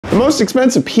The most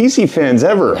expensive PC fans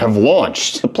ever have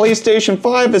launched. The PlayStation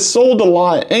 5 has sold a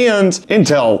lot, and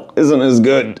Intel isn't as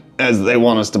good as they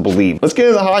want us to believe. Let's get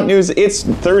into the hot news. It's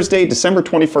Thursday, December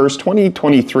 21st,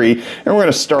 2023, and we're going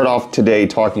to start off today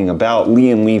talking about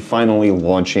Lian finally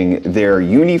launching their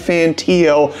Unifan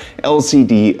TL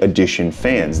LCD edition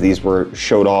fans. These were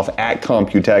showed off at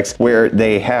Computex, where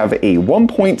they have a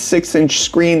 1.6-inch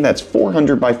screen that's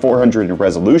 400 by 400 in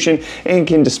resolution and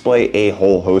can display a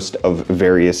whole host of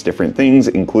various different things,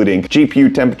 including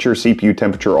GPU temperature, CPU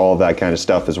temperature, all of that kind of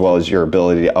stuff, as well as your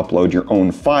ability to upload your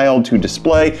own file to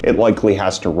display. It likely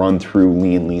has to run through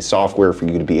Lian software for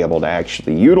you to be able to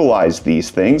actually utilize these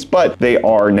things, but they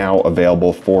are now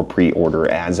available for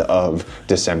pre-order as of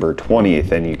December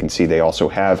 20th. And you can see they also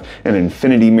have an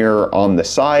infinity mirror on the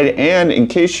side. And in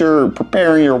case you're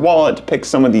preparing your wallet to pick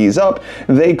some of these up,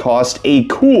 they cost a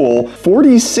cool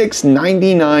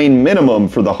 $46.99 minimum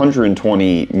for the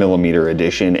 120mm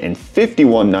edition and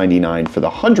 $51.99 for the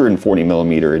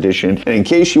 140mm edition. And in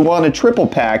case you want a triple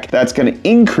pack, that's going to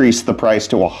increase the price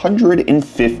to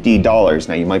 $150.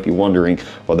 Now you might be wondering,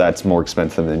 well, that's more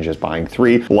expensive than just buying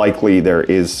three. Likely there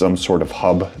is some sort of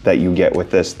hub that you get with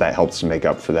this that helps to make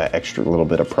up for that extra little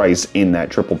bit of price in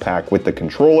that triple pack with the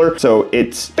controller. So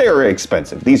it's very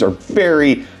expensive. These are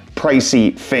very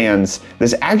pricey fans.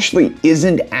 This actually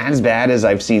isn't as bad as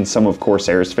I've seen some of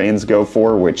Corsair's fans go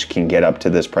for, which can get up to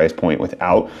this price point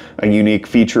without a unique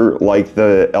feature like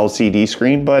the LCD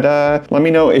screen. But let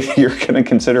me know if you're gonna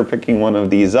consider picking one of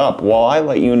these up while I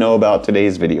let you know about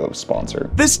today's video sponsor.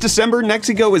 This December,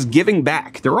 Nexigo is giving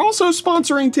back. They're also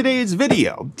sponsoring today's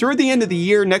video. Through the end of the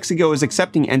year, Nexigo is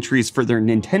accepting entries for their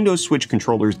Nintendo Switch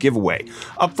controllers giveaway.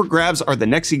 Up for grabs are the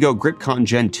Nexigo GripCon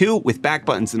Gen 2 with back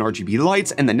buttons and RGB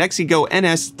lights, and the Nexigo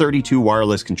NS32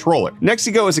 wireless controller.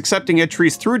 Nexigo is accepting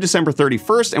entries through December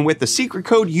 31st, and with the secret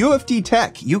code UFD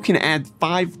Tech, you can add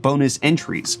 5 bonus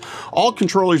entries. All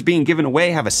controllers being given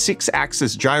away have a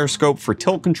 6-axis gyroscope for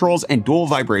tilt controls and dual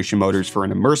vibration motors for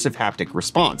an immersive haptic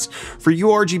response. For you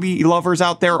RGB lovers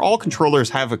out there, all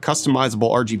controllers have a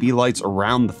customizable RGB lights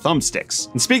around the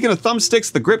thumbsticks. And speaking of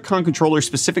thumbsticks, the GripCon controller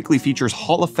specifically features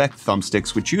Hall effect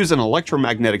thumbsticks, which use an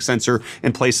electromagnetic sensor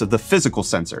in place of the physical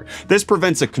sensor. This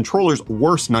prevents a controller's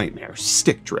worst nightmare,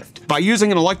 stick drift. By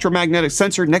using an electromagnetic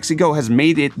sensor, Nexigo has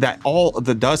made it that all of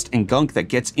the dust and gunk that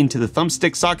gets into the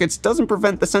thumbstick sockets doesn't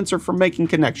prevent the sensor from making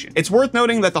connection. It's worth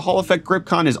noting that the Hall effect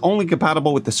GripCon is only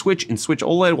compatible with the Switch and Switch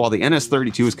OLED, while the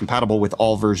NS32 is compatible with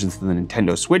all versions of the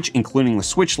Nintendo Switch, including the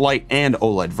Switch Lite and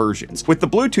OLED versions. With the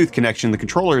Bluetooth connection, the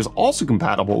controller is also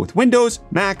compatible with Windows,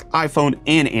 Mac, iPhone,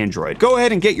 and Android. Go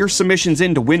ahead and get your submissions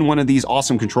in to win one of these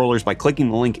awesome controllers by clicking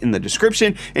the link in the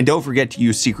description, and don't forget to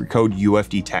use secret code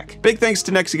UFD Tech. Big thanks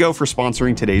to Nexigo for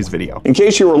sponsoring today's video. In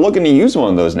case you were looking to use one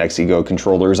of those Nexigo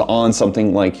controllers on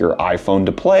something like your iPhone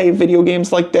to play video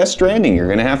games like Death Stranding, you're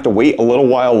gonna have to wait a little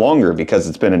while longer because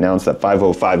it's been announced that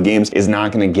 505 Games is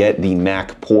not gonna get the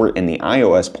Mac port and the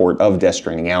iOS port of Death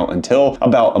Stranding out until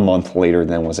about a month later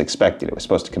than was expected. It was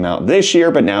supposed to come out this year,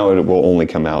 but now it will only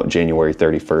come out January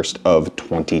 31st of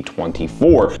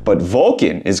 2024. But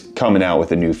Vulkan is coming out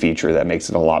with a new feature that makes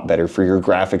it a lot better for your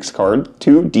graphics card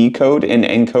to decode and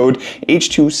encode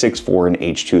H.264 and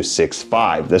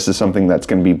H.265. This is something that's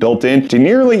going to be built in to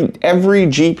nearly every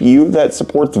GPU that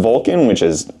supports Vulkan, which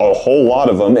is a whole lot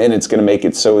of them, and it's going to make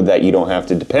it so that you don't have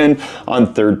to depend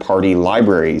on third-party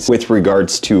libraries with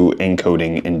regards to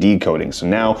encoding and decoding. So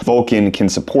now Vulkan can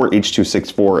support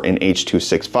H.264 and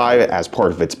H.265 as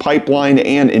part of its pipeline,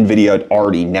 and NVIDIA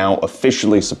already now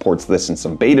officially supports this in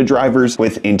some beta drivers,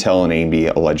 with Intel and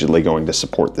AMD allegedly going to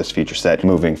support this feature set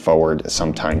moving forward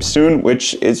sometime soon,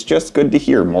 which is just good to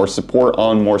hear. More support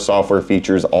on more software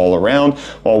features all around,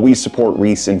 while we support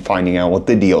Reece in finding out what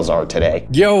the deals are today.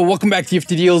 Yo, welcome back to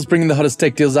UFD Deals, bringing the hottest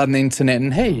tech deals out on the internet,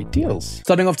 and hey, deals.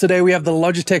 Starting off today, we have the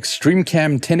Logitech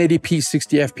StreamCam 1080p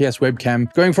 60fps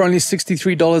webcam going for only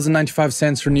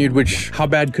 $63.95 renewed, which how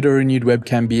bad could a renewed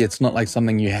webcam be? It's not like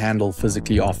something you handle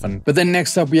physically often. But then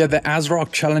next up, we have the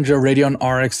ASRock Challenger Radeon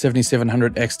RX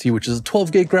 7700 XT, which is a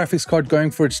 12 gig graphics card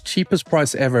going for its cheapest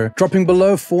price ever, dropping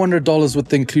below $400 with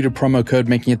the included promo code,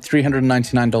 making it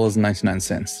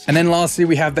 $399.99. And then lastly,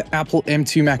 we have the Apple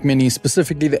M2 Mac Mini,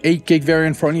 specifically the 8 gig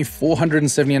variant for only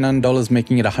 $479,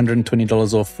 making it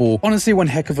 $120 off for honestly one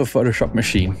heck of a Photoshop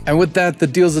machine. And with that, the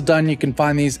deals are done. You can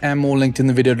find these and more linked in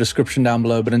the video description down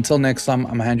below. But until next time,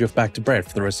 I'm gonna hand you off back to Brett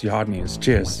for the rest of your hard news.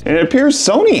 Cheers. And it appears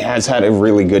Sony has had a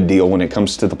really good deal when it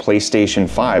comes to the PlayStation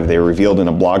 5. They revealed in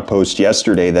a blog post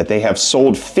yesterday say that they have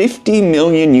sold 50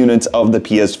 million units of the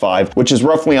PS5, which is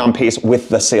roughly on pace with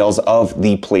the sales of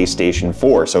the PlayStation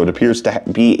 4. So it appears to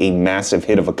be a massive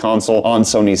hit of a console on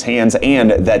Sony's hands,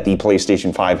 and that the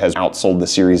PlayStation 5 has outsold the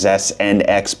Series S and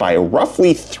X by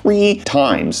roughly 3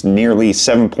 times. Nearly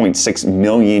 7.6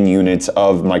 million units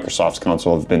of Microsoft's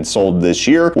console have been sold this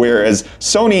year, whereas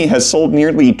Sony has sold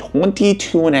nearly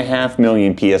 22.5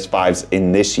 million PS5s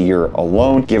in this year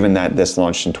alone. Given that this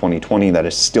launched in 2020, that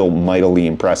is still mightily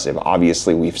impressive.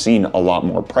 Obviously, we've seen a lot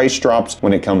more price drops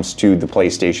when it comes to the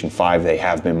PlayStation 5. They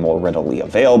have been more readily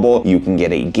available. You can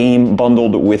get a game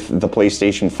bundled with the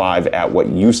PlayStation 5 at what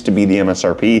used to be the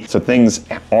MSRP. So things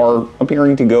are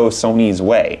appearing to go Sony's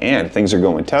way, and things are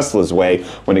going Tesla's way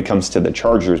when it comes to the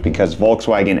chargers, because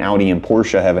Volkswagen, Audi, and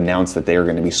Porsche have announced that they are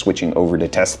going to be switching over to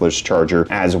Tesla's charger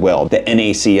as well. The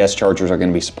NACS chargers are going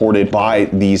to be supported by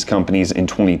these companies in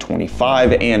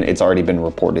 2025, and it's already been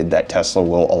reported that Tesla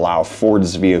will allow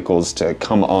Ford's vehicles to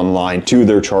come online to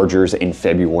their chargers in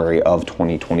February of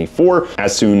 2024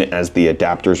 as soon as the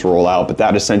adapters roll out. But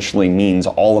that essentially means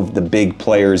all of the big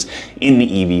players in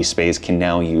the EV space can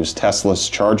now use Tesla's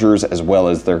chargers, as well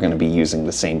as they're going to be using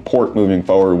the same port moving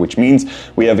forward, which means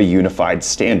we have a unified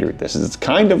standard. This is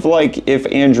kind of like if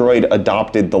Android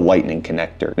adopted the Lightning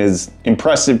connector. It is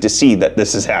impressive to see that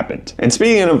this has happened. And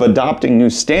speaking of adopting new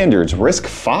standards,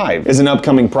 RISC-V is an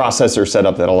upcoming processor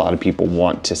setup that a lot of people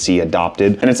want to see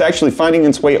adopted, and it's actually finding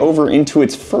its way over into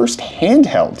its first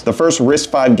handheld. The first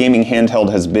RISC-V gaming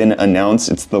handheld has been announced.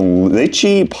 It's the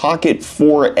Lian Pocket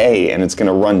 4A, and it's going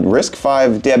to run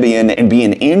RISC-V Debian and be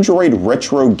an Android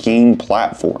retro game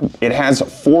platform. It has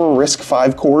 4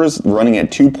 RISC-V cores running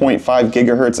at 2.5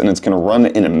 gigahertz, and it's going to run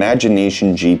an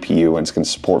Imagination GPU, and it's going to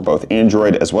support both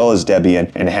Android as well as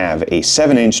Debian, and have a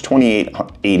 7-inch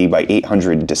 2880 by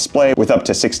 800 display with up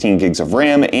to 16 gigs of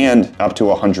RAM and up to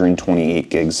 128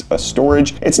 gigs of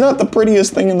storage. It's not the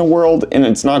prettiest thing in the world, and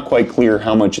it's not quite clear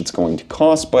how much it's going to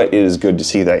cost, but it is good to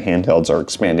see that handhelds are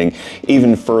expanding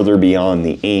even further beyond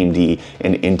the AMD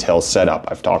and Intel setup.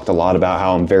 I've talked a lot about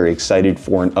how I'm very excited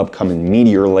for an upcoming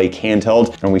Meteor Lake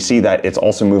handheld, and we see that it's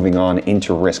also moving on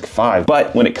into RISC-V.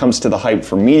 But when it comes to the hype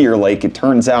for Meteor Lake, it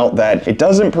turns out that it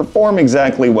doesn't perform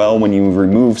exactly well when you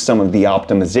remove some of the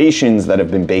optimizations that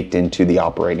have been baked into the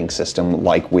operating system,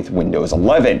 like with Windows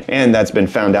 11. And that's been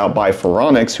found out by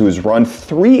Phoronix, who's run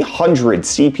 300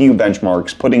 CPU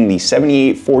benchmarks, putting the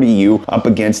 7840U up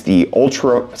against the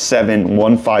Ultra 7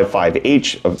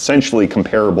 155H, essentially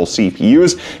comparable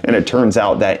CPUs, and it turns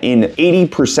out that in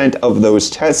 80% of those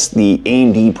tests, the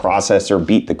AMD processor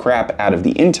beat the crap out of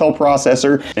the Intel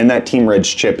processor, and that Team Red's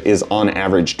chip is on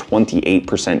average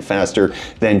 28% faster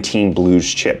than Team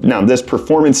Blue's chip. Now, this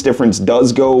performance difference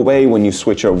does go away when you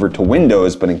switch over to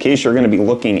Windows, but in case you're going to be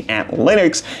looking at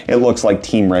Linux, it looks like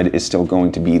Team Red is still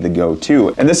going to be the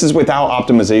go-to. And this is without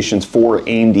optimizations for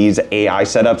AMD's AI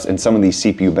setups, and some of these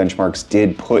CPU benchmarks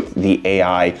did put the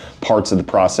AI parts of the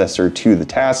processor to the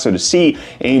task. So to see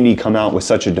AMD come out with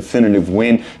such a definitive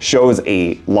win shows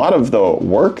a lot of the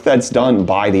work that's done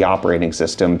by the operating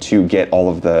system to get all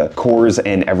of the cores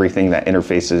and everything that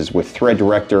interfaces with Thread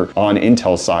Director on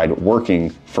Intel's side working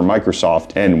for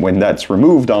Microsoft. And when that's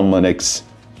removed on Linux,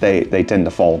 they tend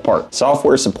to fall apart.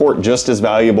 Software support just as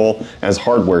valuable as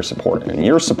hardware support, and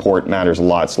your support matters a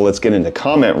lot. So let's get into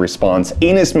comment response.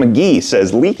 Enos McGee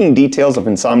says, leaking details of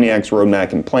Insomniac's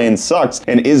roadmap and plan sucks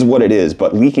and is what it is,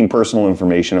 but leaking personal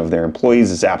information of their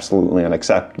employees is absolutely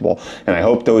unacceptable, and I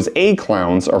hope those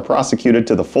A-clowns are prosecuted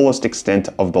to the fullest extent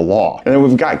of the law. And then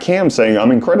we've got Cam saying,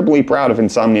 I'm incredibly proud of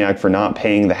Insomniac for not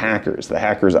paying the hackers. The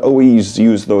hackers always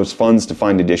use those funds to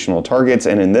find additional targets,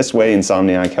 and in this way,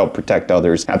 Insomniac helped protect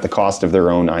others at the cost of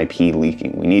their own IP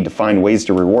leaking. We need to find ways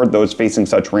to reward those facing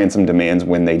such ransom demands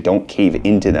when they don't cave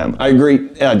into them. I agree.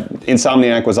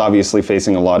 Insomniac was obviously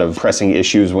facing a lot of pressing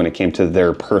issues when it came to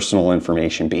their personal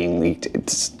information being leaked.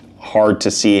 It's hard to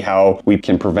see how we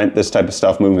can prevent this type of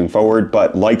stuff moving forward,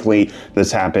 but likely this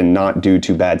happened not due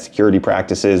to bad security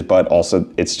practices, but also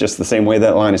it's just the same way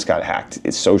that Linus got hacked.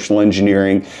 It's social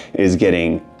engineering is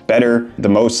getting better. The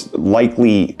most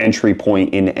likely entry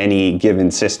point in any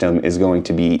given system is going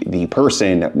to be the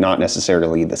person, not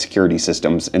necessarily the security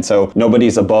systems. And so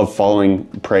nobody's above falling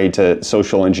prey to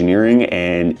social engineering,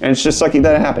 and it's just sucky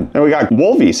that it happened. And we got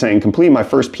Wolvie saying, completed my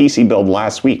first PC build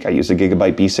last week. I used a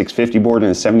Gigabyte B650 board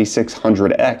and a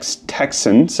 7600X.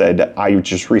 Texan said, I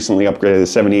just recently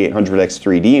upgraded the 7800X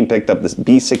 3D and picked up the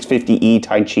B650E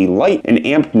Tai Chi Lite. And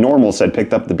Amped Normal said,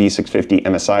 picked up the B650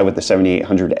 MSI with the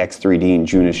 7800X 3D in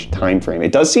June range time frame.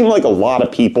 It does seem like a lot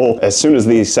of people, as soon as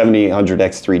the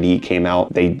 7800X 3D came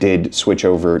out, they did switch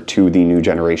over to the new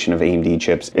generation of AMD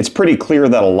chips. It's pretty clear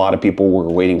that a lot of people were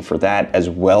waiting for that, as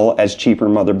well as cheaper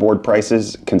motherboard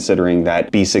prices, considering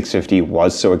that B650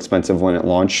 was so expensive when it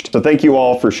launched. So thank you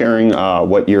all for sharing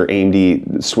what your AMD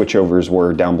switchovers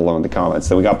were down below in the comments.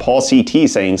 Then we got Paul CT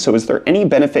saying, so is there any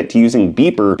benefit to using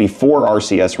Beeper before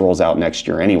RCS rolls out next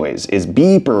year anyways? Is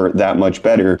Beeper that much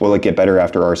better? Will it get better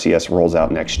after RCS rolls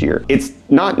out next year? It's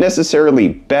not necessarily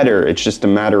better, it's just a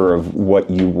matter of what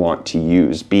you want to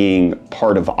use. Being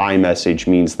part of iMessage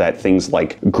means that things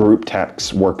like group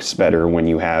text works better when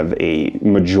you have a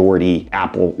majority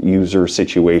Apple user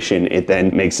situation. It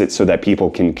then makes it so that people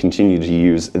can continue to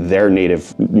use their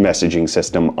native messaging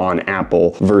system on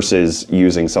Apple versus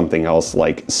using something else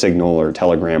like Signal or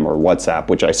Telegram or WhatsApp,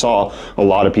 which I saw a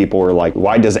lot of people were like,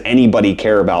 why does anybody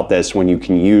care about this when you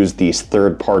can use these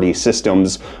third-party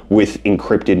systems with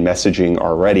encrypted messaging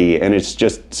already? And it's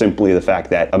just simply the fact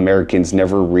that Americans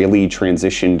never really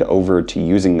transitioned over to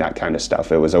using that kind of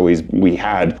stuff. It was always, we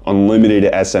had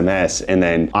unlimited SMS, and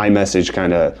then iMessage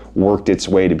kind of worked its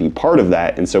way to be part of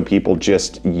that. And so people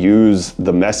just use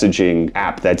the messaging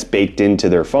app that's baked into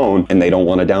their phone, and they don't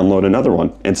want to download another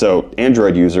one. And so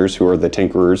Android users, who are the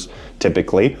tinkerers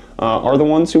typically, are the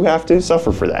ones who have to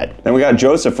suffer for that. Then we got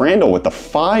Joseph Randall with the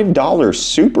 $5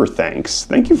 super thanks.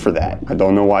 Thank you for that. I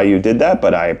don't know why you did that,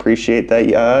 but I appreciate that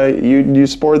you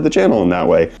supported the channel in that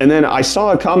way. And then I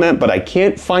saw a comment, but I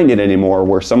can't find it anymore,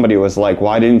 where somebody was like,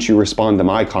 why didn't you respond to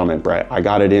my comment, Brett? I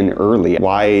got it in early.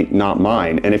 Why not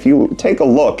mine? And if you take a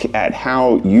look at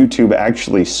how YouTube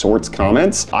actually sorts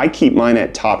comments, I keep mine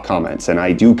at top comments, and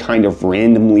I do kind of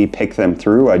randomly pick them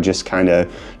through. I just kind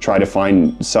of try to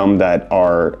find some that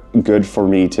are good for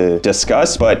me to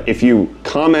discuss. But if you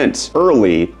comment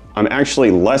early, I'm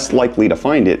actually less likely to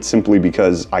find it, simply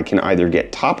because I can either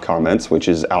get top comments, which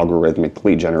is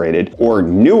algorithmically generated, or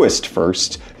newest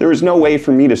first. There is no way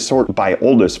for me to sort by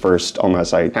oldest first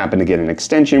unless I happen to get an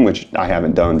extension, which I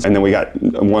haven't done. And then we got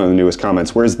one of the newest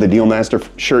comments. Where's the Dealmaster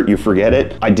shirt? You forget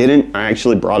it? I didn't. I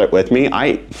actually brought it with me.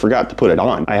 I forgot to put it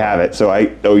on. I have it. So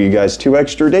I owe you guys 2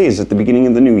 extra days at the beginning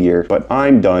of the new year. But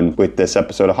I'm done with this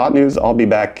episode of Hot News. I'll be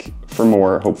back for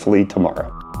more, hopefully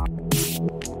tomorrow.